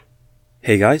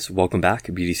Hey guys, welcome back.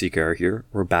 BDCKR here.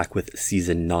 We're back with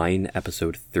Season 9,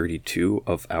 Episode 32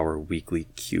 of our weekly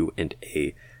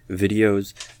Q&A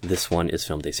videos. This one is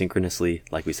filmed asynchronously,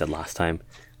 like we said last time.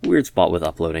 Weird spot with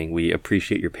uploading. We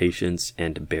appreciate your patience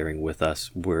and bearing with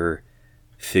us. We're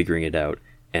figuring it out,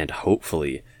 and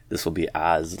hopefully this will be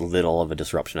as little of a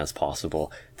disruption as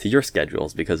possible to your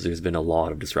schedules, because there's been a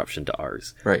lot of disruption to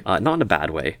ours. Right. Not in a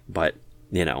bad way, but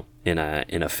you know, in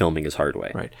a filming is hard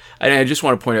way. Right. And I just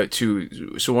want to point out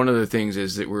too, so one of the things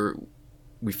is that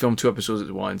we filmed 2 episodes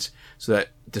at once, so that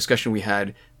discussion we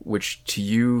had, which to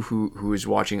you who is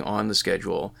watching on the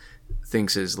schedule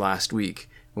thinks is last week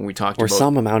when we talked or about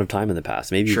some amount of time in the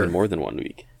past, maybe even more than 1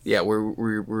 week. Yeah,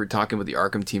 we're talking about the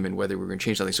Arkham team and whether we're going to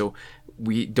change something. So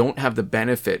we don't have the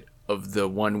benefit of the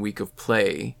 1 week of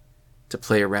play to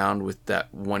play around with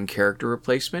that one character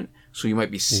replacement. So you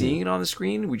might be seeing it on the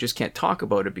screen. We just can't talk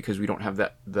about it because we don't have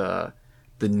that the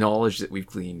knowledge that we've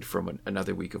gleaned from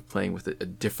another week of playing with a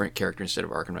different character instead of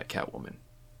Arkham Knight Catwoman.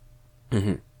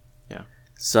 Mm-hmm. Yeah.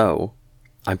 So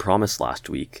I promised last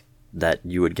week that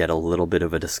you would get a little bit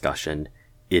of a discussion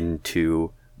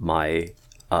into my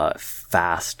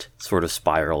fast sort of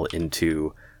spiral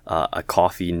into a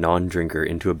coffee non-drinker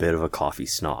into a bit of a coffee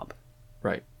snob.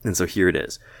 Right. And so here it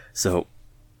is. So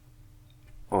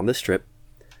on this trip,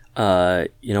 I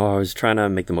was trying to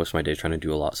make the most of my day, trying to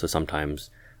do a lot. So sometimes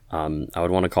I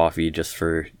would want a coffee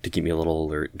to keep me a little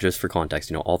alert. Just for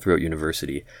context, all throughout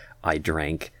university, I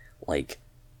drank like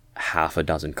half a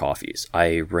dozen coffees.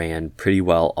 I ran pretty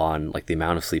well on like the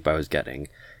amount of sleep I was getting.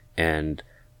 And,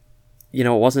 it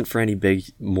wasn't for any big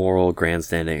moral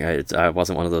grandstanding. I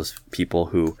wasn't one of those people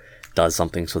who does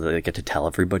something so that they get to tell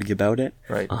everybody about it,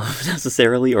 right?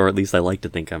 Necessarily, or at least I like to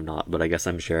think I'm not, but I guess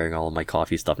I'm sharing all of my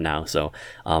coffee stuff now, so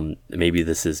maybe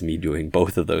this is me doing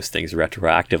both of those things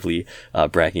retroactively,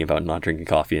 bragging about not drinking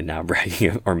coffee and now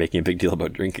bragging or making a big deal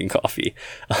about drinking coffee.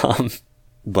 So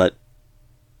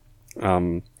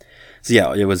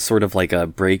yeah, it was sort of like a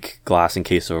break glass in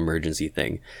case of emergency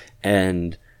thing,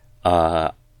 and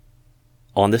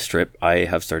on this trip, I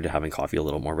have started having coffee a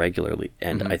little more regularly,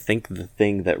 and I think the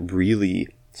thing that really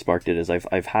sparked it is I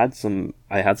had some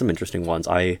interesting ones.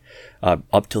 I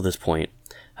up till this point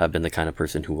have been the kind of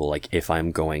person who will, like, if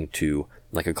I'm going to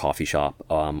like a coffee shop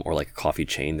or like a coffee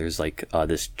chain, there's like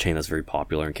this chain that's very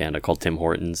popular in Canada called Tim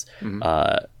Hortons.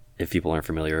 If people aren't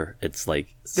familiar, it's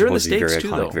like supposed to be very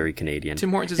iconic, very Canadian.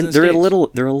 Tim Hortons is in the States.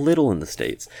 They're a little in the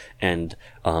States, and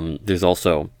there's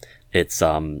also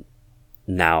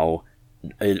now.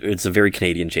 It's a very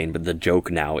Canadian chain, but the joke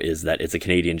now is that it's a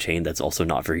Canadian chain that's also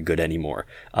not very good anymore.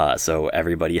 So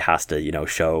everybody has to,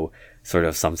 show sort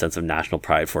of some sense of national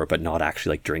pride for it, but not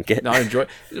actually like drink it. Not enjoy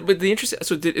it. But the interesting.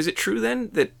 So is it true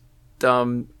then that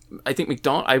I think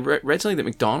I read something that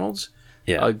McDonald's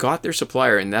got their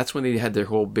supplier, and that's when they had their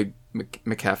whole big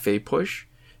McCafe push,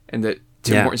 and that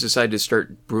Tim Hortons decided to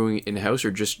start brewing in house or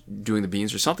just doing the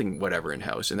beans or something whatever in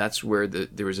house, and that's where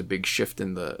there was a big shift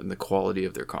in the quality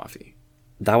of their coffee.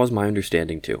 That was my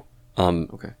understanding too.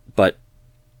 Okay. But,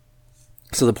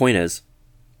 so the point is,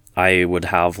 I would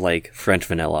have like French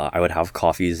vanilla. I would have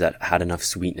coffees that had enough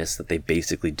sweetness that they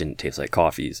basically didn't taste like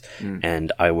coffees.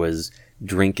 And I was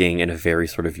drinking in a very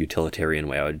sort of utilitarian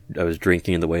way. I was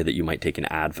drinking in the way that you might take an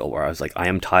Advil, where I was like, I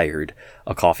am tired.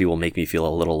 A coffee will make me feel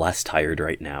a little less tired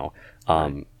right now.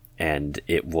 And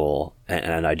it will,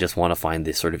 and I just want to find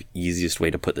the sort of easiest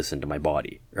way to put this into my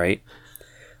body, right?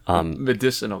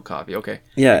 Medicinal coffee, okay.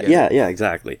 Yeah,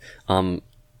 exactly.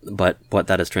 But what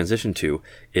that has transitioned to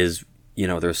is,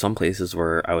 there's some places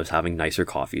where I was having nicer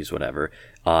coffees, whatever,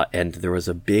 and there was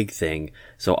a big thing.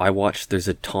 So there's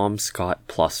a Tom Scott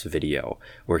Plus video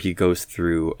where he goes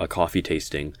through a coffee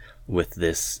tasting with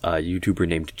this YouTuber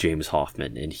named James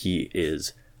Hoffman, and he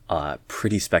is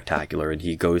pretty spectacular, and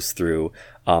he goes through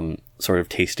sort of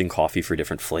tasting coffee for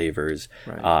different flavors,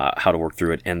 how to work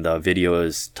through it, and the video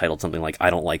is titled something like, I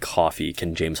don't like coffee,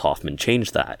 can James Hoffman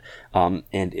change that? And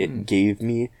it gave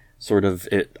me sort of,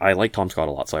 I like Tom Scott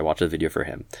a lot, so I watched the video for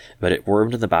him, but it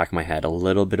wormed in the back of my head a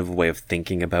little bit of a way of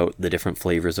thinking about the different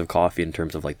flavors of coffee in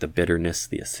terms of like the bitterness,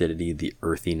 the acidity, the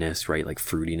earthiness, right, like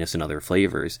fruitiness and other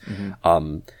flavors.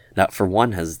 That for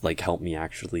one has like helped me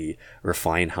actually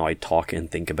refine how I talk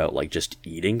and think about like just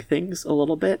eating things a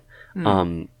little bit,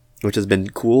 which has been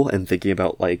cool, and thinking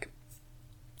about like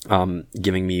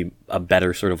giving me a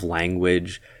better sort of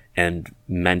language and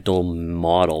mental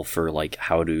model for like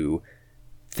how to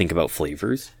think about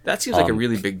flavors. That seems like a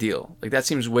really big deal. Like that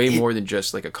seems way more than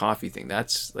just like a coffee thing.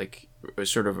 That's like a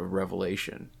sort of a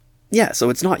revelation. Yeah, so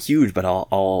it's not huge, but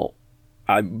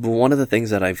one of the things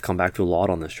that I've come back to a lot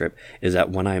on this trip is that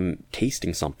when I'm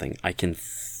tasting something, I can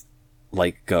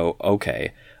like go,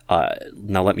 okay,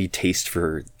 now let me taste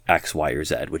for X, Y, or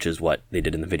Z, which is what they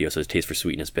did in the video. So it's taste for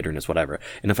sweetness, bitterness, whatever.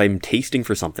 And if I'm tasting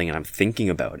for something and I'm thinking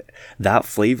about it, that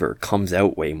flavor comes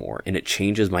out way more, and it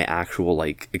changes my actual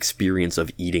like experience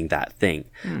of eating that thing,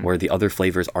 where the other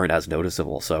flavors aren't as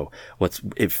noticeable. So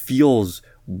it feels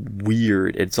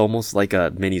weird. It's almost like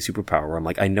a mini superpower where I'm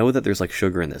like, I know that there's like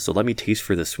sugar in this, so let me taste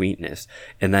for the sweetness,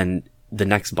 and then the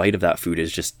next bite of that food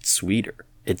is just sweeter.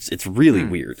 It's really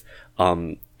weird.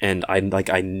 And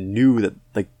I knew that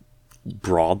like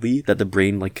broadly that the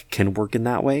brain like can work in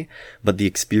that way, but the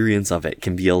experience of it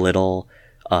can be a little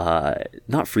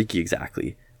not freaky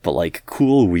exactly, but like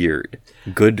cool weird,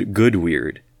 good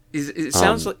weird. Is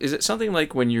it something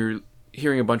like when you're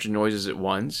hearing a bunch of noises at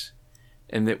once,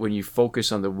 and that when you focus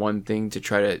on the one thing to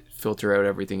try to filter out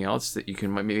everything else, that you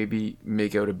can maybe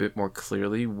make out a bit more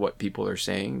clearly what people are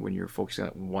saying when you're focusing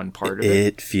on one part of it?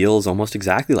 It feels almost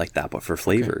exactly like that, but for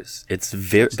flavors. Okay.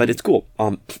 It's but it's cool.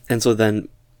 And so then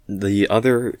the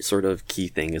other sort of key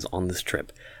thing is on this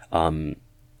trip, me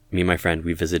and my friend,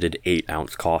 we visited 8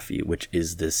 Ounce Coffee, which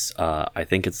is this, I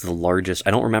think it's the largest,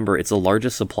 I don't remember, it's the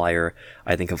largest supplier,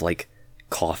 I think, of like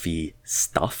coffee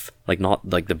stuff, like not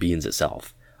like the beans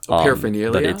itself.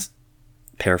 Paraphernalia? But it's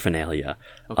paraphernalia.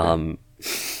 Okay.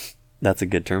 That's a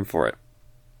good term for it.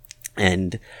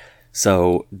 And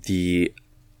so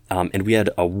and we had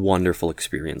a wonderful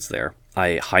experience there.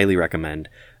 I highly recommend,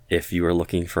 if you are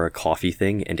looking for a coffee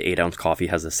thing and 8 Ounce Coffee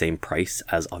has the same price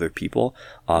as other people,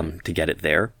 to get it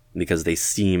there, because they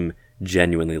seem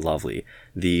genuinely lovely.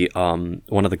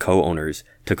 One of the co-owners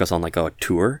took us on like a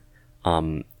tour,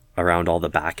 around all the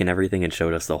back and everything, and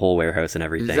showed us the whole warehouse and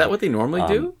everything. Is that what they normally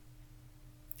do?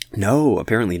 No,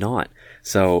 apparently not.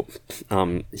 So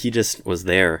he just was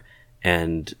there,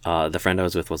 and the friend I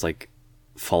was with was like,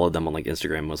 followed them on like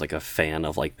Instagram, was like a fan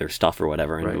of like their stuff or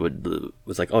whatever, and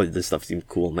was like, oh, this stuff seemed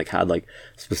cool, and like had like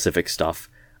specific stuff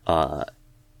that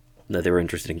they were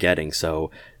interested in getting.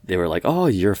 So they were like, oh,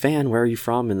 you're a fan, where are you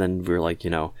from? And then we were like,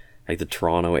 like the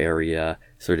Toronto area,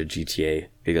 sort of GTA,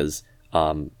 because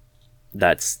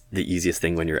that's the easiest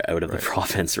thing when you're out of the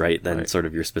province, right? Then sort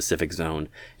of your specific zone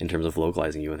in terms of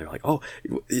localizing you. And they're like, oh,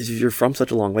 you're from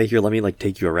such a long way, here, let me like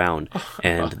take you around.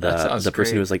 And the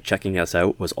person who was like checking us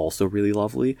out was also really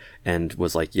lovely, and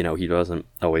was like, he doesn't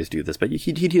always do this, but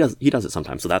he does it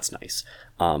sometimes. So that's nice.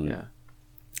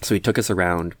 So he took us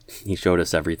around, he showed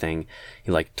us everything,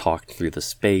 he like talked through the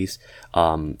space,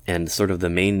 and sort of the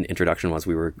main introduction was,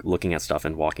 we were looking at stuff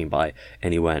and walking by,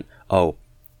 and he went, oh,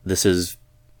 this is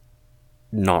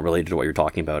not related to what you're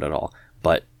talking about at all,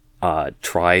 but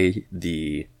try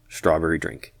the strawberry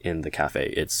drink in the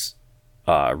cafe. It's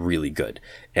really good.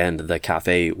 And the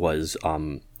cafe was,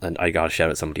 and I gotta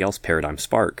shout out somebody else, Paradigm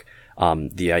Spark.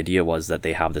 The idea was that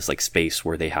they have this like space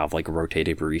where they have like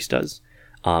rotating baristas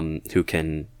who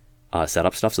can set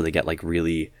up stuff, so they get like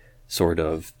really sort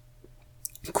of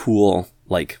cool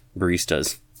like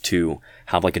baristas to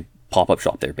have like a pop-up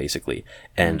shop there, basically.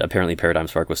 And apparently Paradigm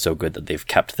Spark was so good that they've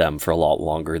kept them for a lot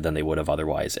longer than they would have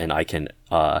otherwise, and I can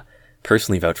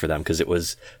personally vouch for them, because it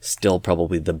was still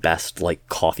probably the best like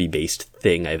coffee based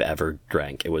thing I've ever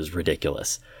drank. It was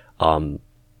ridiculous. But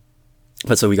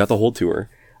so we got the whole tour.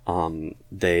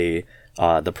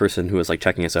 The person who was like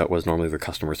checking us out was normally the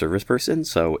customer service person,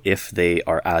 so if they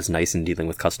are as nice in dealing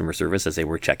with customer service as they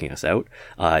were checking us out,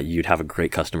 you'd have a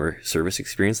great customer service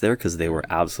experience there, because they were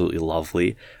absolutely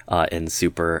lovely and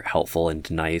super helpful and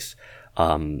nice.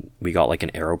 We got like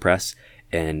an AeroPress,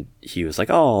 and he was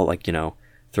like, oh, like,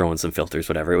 throw in some filters,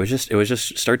 whatever. It was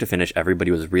just start to finish,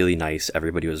 everybody was really nice,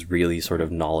 everybody was really sort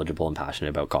of knowledgeable and passionate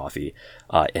about coffee.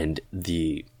 And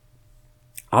the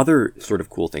other sort of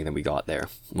cool thing that we got there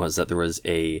was that there was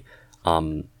they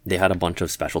had a bunch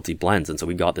of specialty blends, and so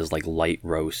we got this like light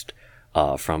roast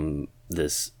from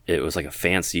this, it was like a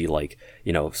fancy like,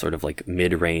 sort of like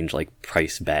mid-range like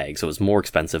price bag, so it was more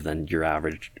expensive than your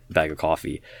average bag of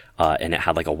coffee, and it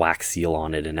had like a wax seal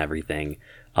on it and everything,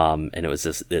 and it was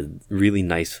this really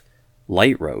nice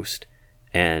light roast,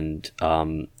 and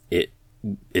it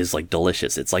is like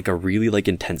delicious. It's like a really like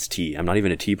intense tea. I'm not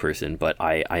even a tea person, but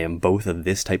I am both of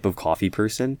this type of coffee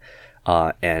person,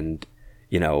 and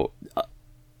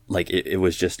like it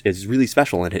was just, it's really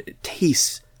special, and it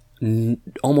tastes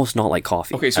almost not like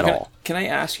coffee at all. Can I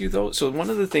ask you though, so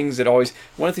one of the things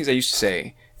I used to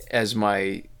say as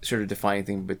my sort of defining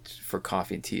thing for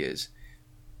coffee and tea is,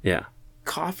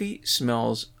 coffee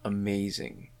smells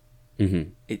amazing.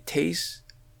 It tastes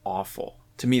awful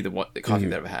to me, the coffee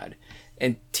that I've had.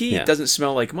 And tea doesn't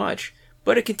smell like much,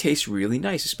 but it can taste really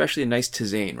nice, especially a nice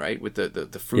tisane, right? With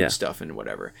the fruit stuff and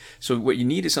whatever. So what you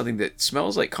need is something that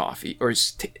smells like coffee, or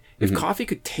If coffee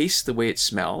could taste the way it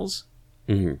smells,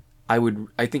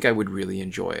 I think I would really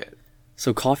enjoy it.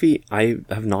 So coffee, I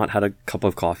have not had a cup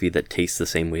of coffee that tastes the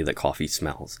same way that coffee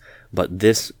smells. But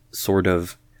this sort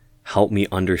of helped me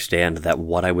understand that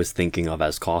what I was thinking of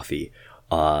as coffee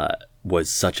was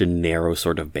such a narrow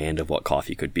sort of band of what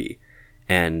coffee could be.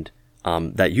 And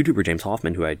that YouTuber James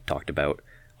Hoffmann, who I talked about,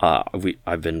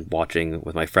 I've been watching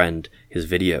with my friend his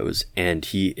videos, and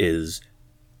he is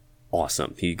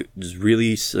awesome. He is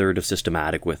really sort of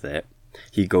systematic with it.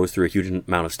 He goes through a huge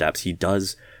amount of steps. He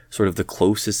does sort of the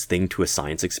closest thing to a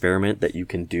science experiment that you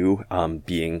can do,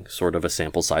 being sort of a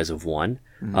sample size of one,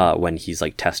 when he's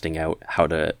like testing out how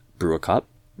to brew a cup.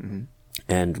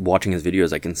 And watching his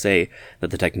videos, I can say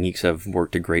that the techniques have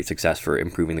worked to great success for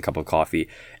improving the cup of coffee.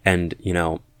 And, you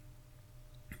know,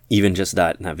 even just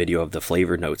that video of the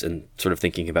flavor notes and sort of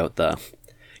thinking about the,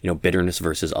 you know, bitterness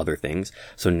versus other things.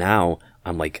 So now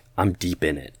I'm deep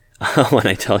in it when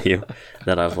I tell you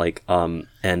that I've like,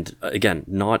 and again,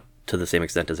 not to the same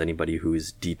extent as anybody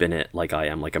who's deep in it like I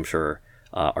am, like I'm sure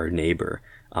our neighbor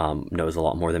knows a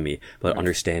lot more than me, but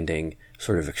understanding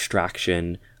sort of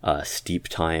extraction, steep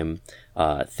time,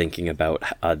 thinking about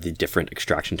the different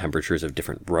extraction temperatures of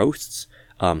different roasts,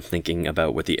 thinking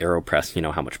about with the AeroPress, you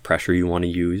know, how much pressure you want to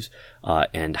use,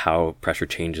 and how pressure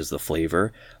changes the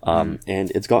flavor. And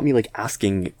it's got me like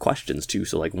asking questions too.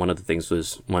 So like one of the things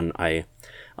was when I,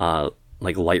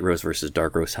 like light roast versus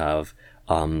dark roast have,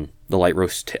 the light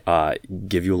roast,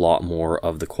 give you a lot more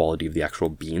of the quality of the actual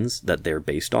beans that they're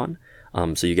based on.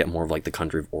 So you get more of like the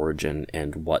country of origin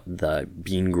and what the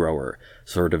bean grower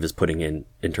sort of is putting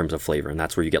in terms of flavor. And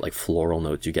that's where you get like floral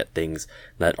notes. You get things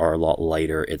that are a lot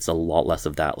lighter. It's a lot less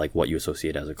of that, like what you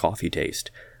associate as a coffee taste.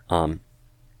 And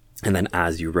then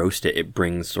as you roast it, it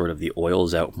brings sort of the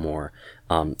oils out more.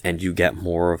 And you get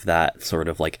more of that sort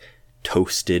of like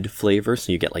toasted flavor.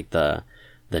 So you get like the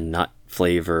nut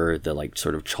flavor, the like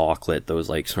sort of chocolate, those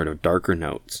like sort of darker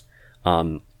notes.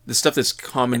 The stuff that's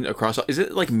common across, is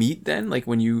it like meat then? Like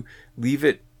when you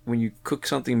cook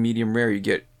something medium rare, you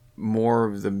get more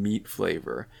of the meat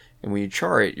flavor. And when you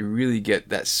char it, you really get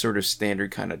that sort of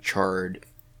standard kind of charred.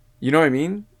 You know what I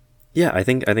mean? Yeah, I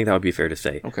think that would be fair to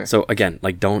say. Okay. So again,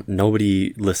 like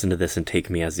nobody listen to this and take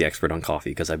me as the expert on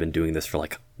coffee, because I've been doing this for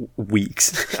like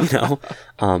weeks, you know?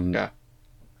 Yeah.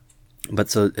 But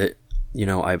so, you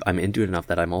know, I'm into it enough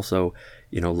that I'm also,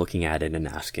 you know, looking at it and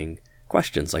asking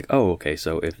questions like, oh, okay,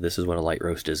 so if this is what a light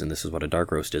roast is and this is what a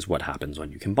dark roast is, what happens when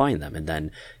you combine them? And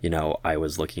then, you know, I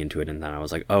was looking into it, and then I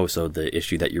was like, oh, so the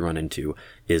issue that you run into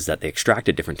is that they extract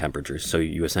at different temperatures. So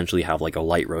you essentially have like a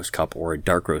light roast cup or a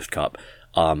dark roast cup,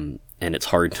 and it's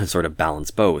hard to sort of balance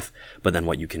both. But then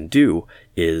what you can do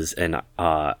is, and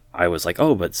I was like,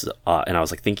 oh, but, and I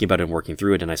was like thinking about it and working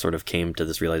through it, and I sort of came to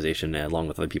this realization along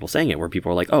with other people saying it, where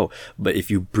people are like, oh, but if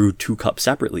you brew 2 cups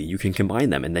separately, you can combine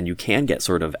them, and then you can get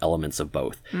sort of elements of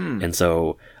both. And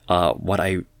so what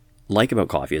I like about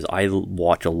coffee is I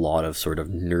watch a lot of sort of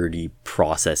nerdy,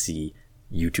 processy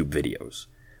YouTube videos.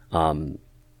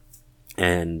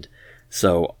 And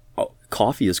so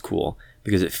coffee is cool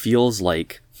because it feels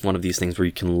like one of these things where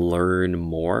you can learn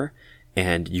more,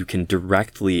 and you can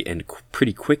directly and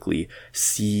pretty quickly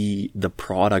see the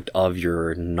product of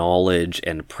your knowledge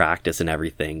and practice and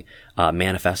everything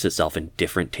manifest itself in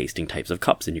different tasting types of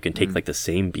cups. And you can take like the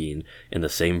same bean in the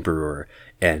same brewer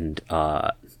and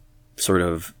sort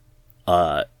of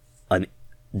all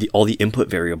the input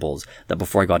variables that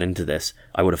before I got into this,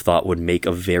 I would have thought would make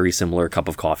a very similar cup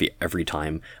of coffee every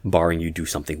time, barring you do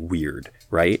something weird,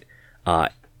 right?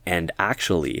 And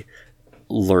actually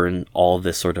learn all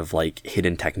this sort of like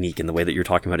hidden technique in the way that you're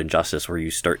talking about Injustice, where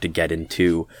you start to get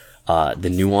into the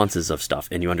nuances of stuff,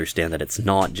 and you understand that it's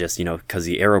not just, you know, because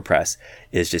the AeroPress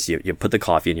is just you put the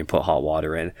coffee and you put hot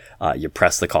water in, you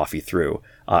press the coffee through,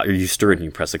 or you stir it and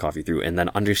you press the coffee through, and then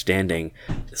understanding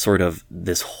sort of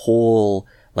this whole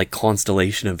like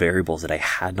constellation of variables that I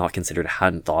had not considered,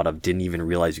 hadn't thought of, didn't even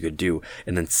realize you could do,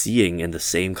 and then seeing in the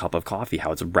same cup of coffee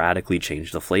how it's radically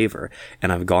changed the flavor.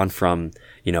 And I've gone from,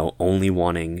 you know, only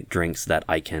wanting drinks that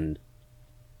I can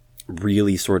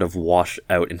really sort of wash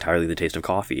out entirely the taste of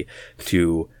coffee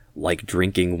to like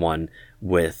drinking one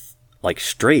with like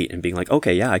straight and being like,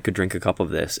 okay, yeah, I could drink a cup of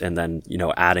this, and then, you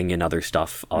know, adding in other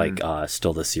stuff like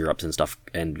still the syrups and stuff,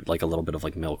 and like a little bit of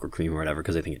like milk or cream or whatever,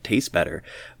 because I think it tastes better.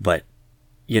 But,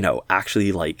 you know,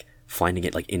 actually like finding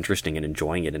it like interesting and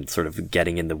enjoying it and sort of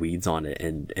getting in the weeds on it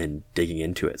and digging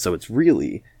into it. So it's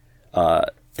really,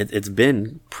 it's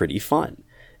been pretty fun.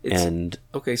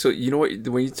 Okay, so you know what,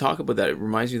 when you talk about that, it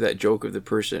reminds me of that joke of the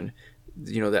person,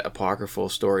 you know, that apocryphal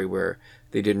story where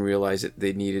they didn't realize that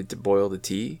they needed to boil the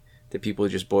tea, that people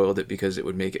just boiled it because it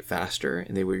would make it faster,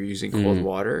 and they were using cold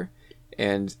water.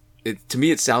 And to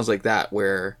me, it sounds like that,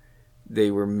 where they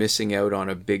were missing out on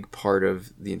a big part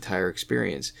of the entire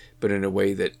experience, but in a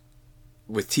way that,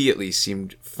 with tea at least,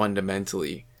 seemed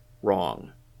fundamentally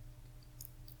wrong.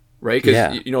 Right?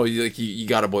 Because, you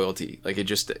got to boil tea. Like,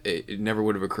 it never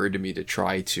would have occurred to me to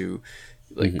try to,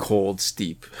 cold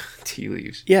steep tea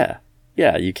leaves. Yeah.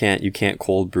 Yeah, you can't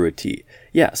cold brew a tea.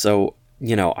 Yeah, so,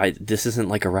 this isn't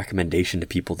like a recommendation to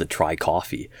people to try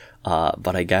coffee.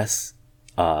 But I guess,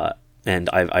 and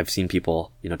I've seen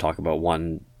people, talk about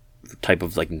one type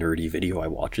of like nerdy video I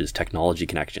watch is Technology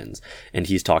Connections, and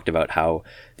he's talked about how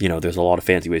there's a lot of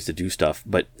fancy ways to do stuff,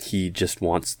 but he just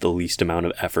wants the least amount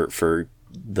of effort for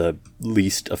the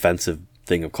least offensive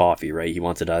thing of coffee, right? He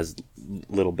wants it as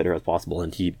little bitter as possible,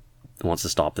 and he wants to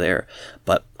stop there.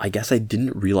 But I guess I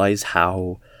didn't realize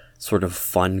how sort of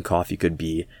fun coffee could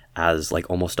be as like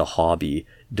almost a hobby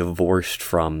divorced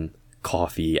from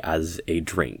coffee as a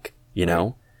drink,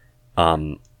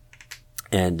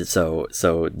 And so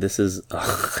this is,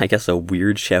 I guess, a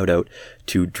weird shout out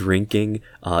to drinking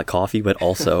coffee, but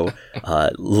also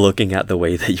looking at the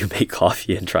way that you make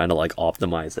coffee and trying to like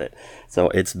optimize it. So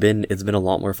it's been a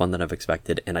lot more fun than I've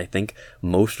expected, and I think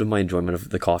most of my enjoyment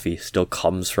of the coffee still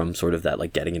comes from sort of that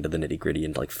like getting into the nitty gritty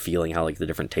and like feeling how like the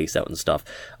different tastes out and stuff.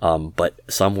 But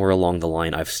somewhere along the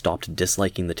line, I've stopped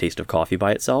disliking the taste of coffee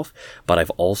by itself, but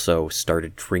I've also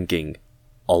started drinking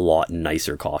a lot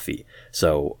nicer coffee.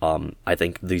 So I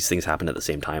think these things happen at the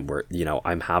same time, where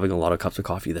I'm having a lot of cups of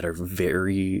coffee that are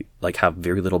very like have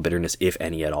very little bitterness, if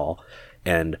any at all,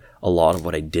 and a lot of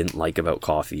what I didn't like about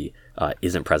coffee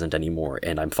isn't present anymore,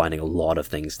 and I'm finding a lot of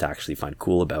things to actually find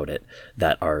cool about it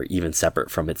that are even separate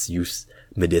from its use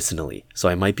medicinally. So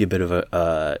I might be a bit of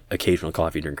a occasional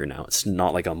coffee drinker now. It's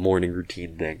not like a morning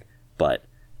routine thing, but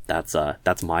that's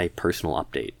my personal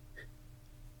update.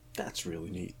 That's really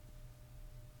neat.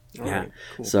 Yeah, right,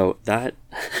 cool. So that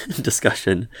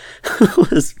discussion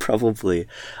was probably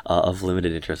of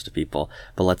limited interest to people,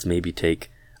 but let's maybe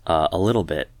take a little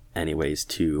bit anyways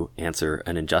to answer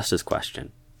an injustice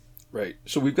question. Right.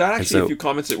 So we've got actually a few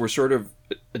comments that were sort of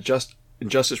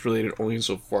injustice related only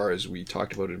insofar as we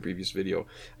talked about in a previous video.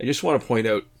 I just want to point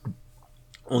out,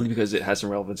 only because it has some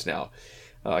relevance now,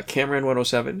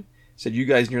 Cameron107 said, "You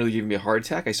guys nearly gave me a heart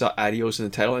attack. I saw Adios in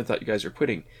the title and I thought you guys were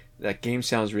quitting. That game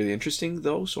sounds really interesting,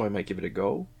 though, so I might give it a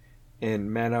go."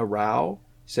 And Mana Rao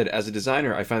said, "As a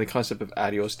designer, I find the concept of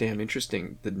Adios damn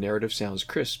interesting. The narrative sounds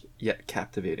crisp, yet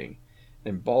captivating."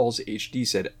 And Balls HD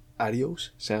said, "Adios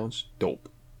sounds dope."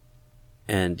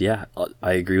 And yeah,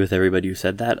 I agree with everybody who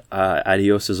said that.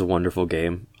 Adios is a wonderful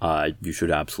game. You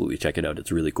should absolutely check it out.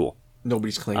 It's really cool.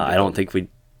 Nobody's claimed it. I don't think we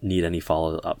need any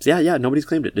follow-ups. Yeah, nobody's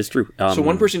claimed it. It's true. So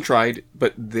one person tried,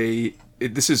 but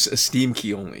this is a Steam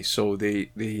key only, so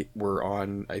they were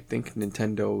on, I think,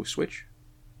 Nintendo Switch.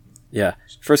 Yeah.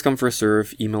 First come, first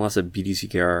serve. Email us at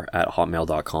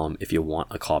bdckr@hotmail.com if you want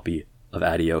a copy of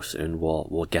Adios, and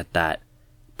we'll get that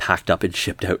packed up and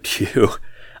shipped out to you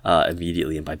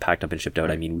immediately. And by packed up and shipped out,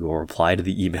 I mean we will reply to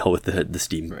the email with the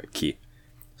Steam key.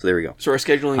 So there we go. So our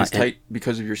scheduling is tight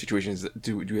because of your situation.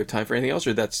 Do we have time for anything else,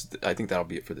 or I think that'll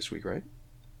be it for this week, right?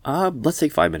 Let's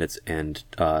take 5 minutes and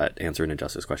answer an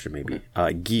injustice question, maybe.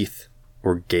 Okay. Geith,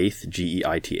 or Gaith,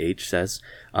 Geith, says,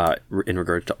 in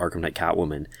regards to Arkham Knight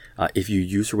Catwoman, if you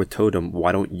use her with Totem,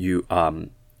 why don't you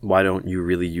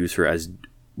really use her as...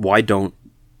 Why don't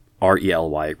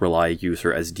RELY use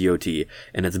her as DOT,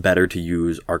 and it's better to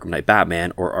use Arkham Knight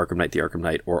Batman or Arkham Knight the Arkham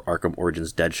Knight or Arkham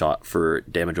Origins Deadshot for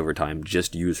damage over time.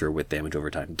 Just use her with damage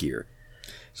over time gear.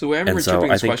 So the way I'm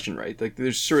interpreting this question, right? Like,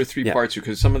 there's sort of three parts,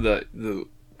 because some of the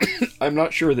I'm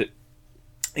not sure that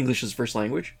English is first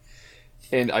language,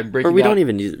 and I'm breaking. Or we don't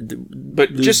even use. But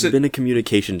there's just been a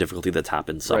communication difficulty that's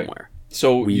happened somewhere. Right.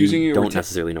 So we don't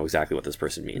necessarily know exactly what this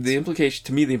person means. The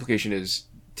implication is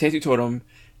Tantu Totem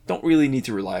don't really need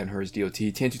to rely on her as DOT.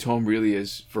 Tantu Totem really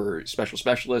is for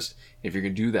specialists. If you're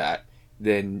going to do that,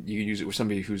 then you can use it with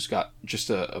somebody who's got just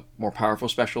a more powerful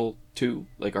special too,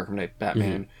 like Arkham Knight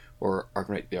Batman, or Arkham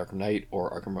Knight the Arkham Knight,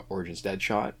 or Arkham Origins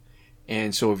Deadshot.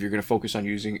 And so if you're going to focus on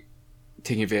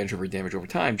taking advantage of her damage over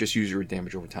time, just use your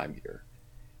damage over time gear.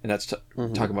 And that's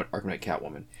talking about Arkham Knight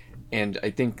Catwoman. And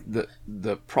I think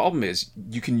the problem is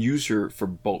you can use her for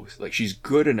both. Like, she's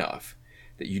good enough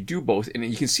that you do both, and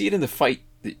you can see it in the fight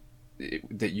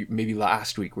that you maybe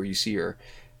last week where you see her,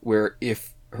 where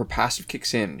if her passive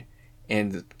kicks in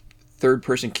and the third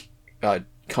person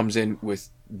comes in with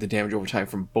the damage over time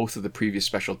from both of the previous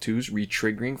special 2s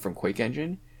re-triggering from Quake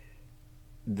Engine,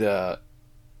 the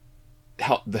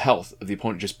health of the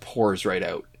opponent just pours right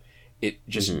out. It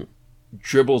just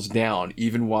dribbles down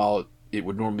even while it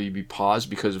would normally be paused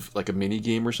because of like a mini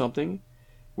game or something,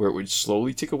 where it would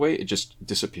slowly tick away. It just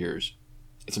disappears.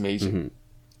 It's amazing. Mm-hmm.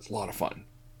 It's a lot of fun.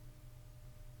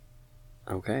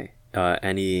 Okay.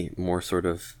 Any more sort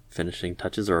of finishing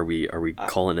touches, or are we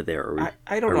calling it there?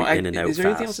 I don't know. Is there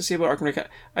anything else to say about Arkham Knight?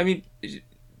 I mean,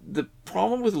 the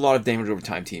problem with a lot of damage over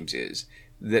time teams is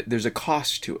that there's a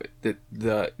cost to it.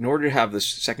 That in order to have this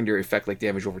secondary effect like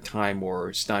damage over time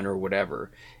or stun or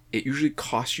whatever, it usually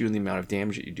costs you in the amount of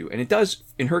damage that you do. And it does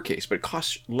in her case, but it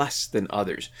costs less than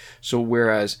others. So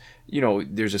whereas,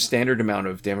 there's a standard amount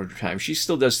of damage over time, she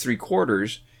still does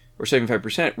 3/4 or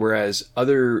 75%, whereas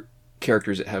other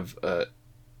characters that have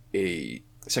a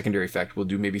secondary effect will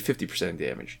do maybe 50%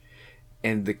 damage.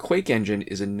 And the Quake engine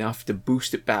is enough to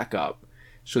boost it back up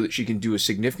so that she can do a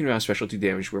significant amount of specialty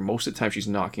damage where most of the time she's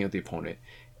knocking out the opponent,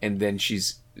 and then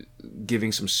she's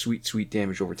giving some sweet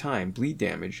damage over time, bleed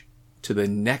damage, to the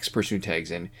next person who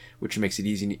tags in, which makes it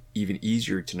even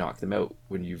easier to knock them out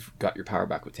when you've got your power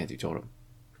back with Tentu Totem.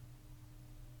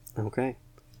 Okay.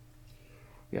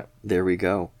 Yeah. There we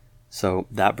go. So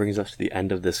that brings us to the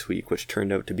end of this week, which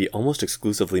turned out to be almost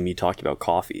exclusively me talking about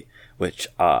coffee, which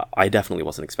I definitely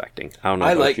wasn't expecting. I don't know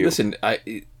about you. Listen,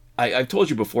 I've told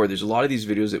you before, there's a lot of these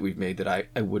videos that we've made that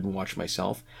I wouldn't watch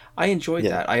myself. I enjoyed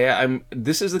that.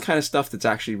 This is the kind of stuff that's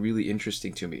actually really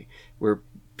interesting to me, where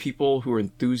people who are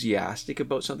enthusiastic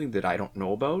about something that I don't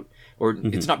know about, or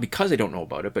it's not because I don't know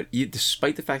about it, but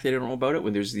despite the fact that I don't know about it,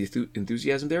 when there's the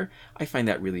enthusiasm there, I find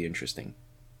that really interesting.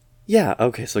 Yeah,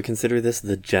 okay, so consider this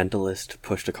the gentlest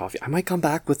push to coffee. I might come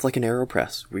back with like an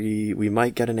AeroPress. We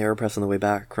might get an AeroPress on the way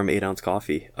back from 8 ounce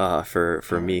coffee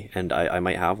for me, and I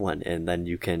might have one, and then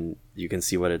you can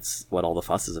see what all the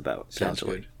fuss is about. Sounds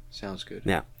good.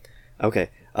 Yeah. Okay.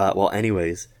 Well,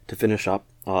 anyways, to finish up,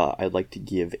 I'd like to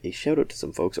give a shout out to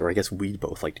some folks, or I guess we'd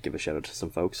both like to give a shout out to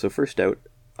some folks. So first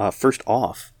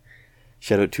off,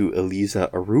 shout out to Eliza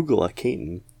Arugula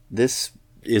Caton. This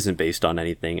isn't based on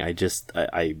anything. I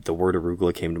the word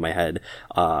arugula came to my head.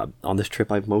 On this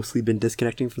trip, I've mostly been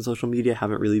disconnecting from social media,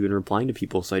 haven't really been replying to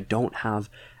people, so I don't have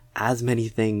as many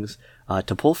things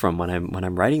to pull from when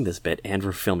I'm writing this bit, and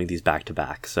we're filming these back to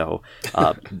back. So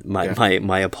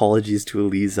my apologies to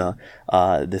Eliza.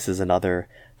 This is another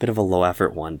bit of a low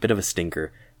effort one, bit of a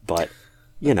stinker, but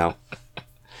we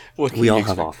all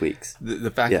have off weeks. The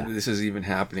fact that this is even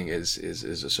happening is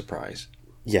a surprise.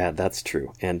 Yeah, that's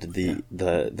true. And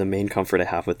the main comfort I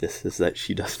have with this is that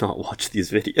she does not watch these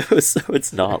videos, so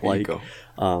it's not like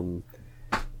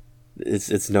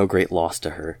it's no great loss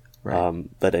to her. Right.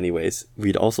 But anyways,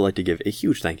 we'd also like to give a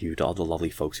huge thank you to all the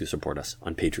lovely folks who support us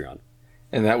on Patreon.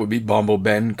 And that would be Bombo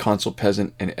Ben, Consul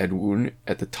Peasant, and Ed Woon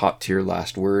at the top tier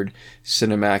Last Word,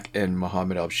 Cinemac and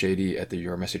Mohammed Al-Shady at the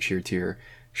Your Message Here tier,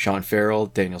 Sean Farrell,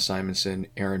 Daniel Simonson,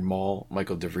 Aaron Mall,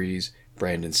 Michael DeVries,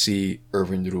 Brandon C.,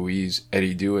 Irvin Ruiz,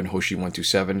 Eddie Du, and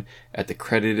Hoshi127 at the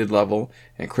credited level,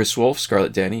 and Chris Wolf,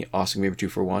 Scarlet Danny, Austin Weaver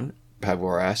 241,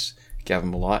 Pablo S.,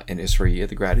 Gavin Malott, and Israel at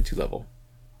the gratitude level.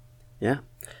 Yeah.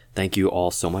 Thank you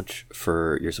all so much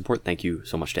for your support. Thank you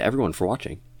so much to everyone for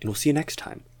watching, and we'll see you next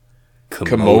time.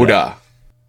 Komoda.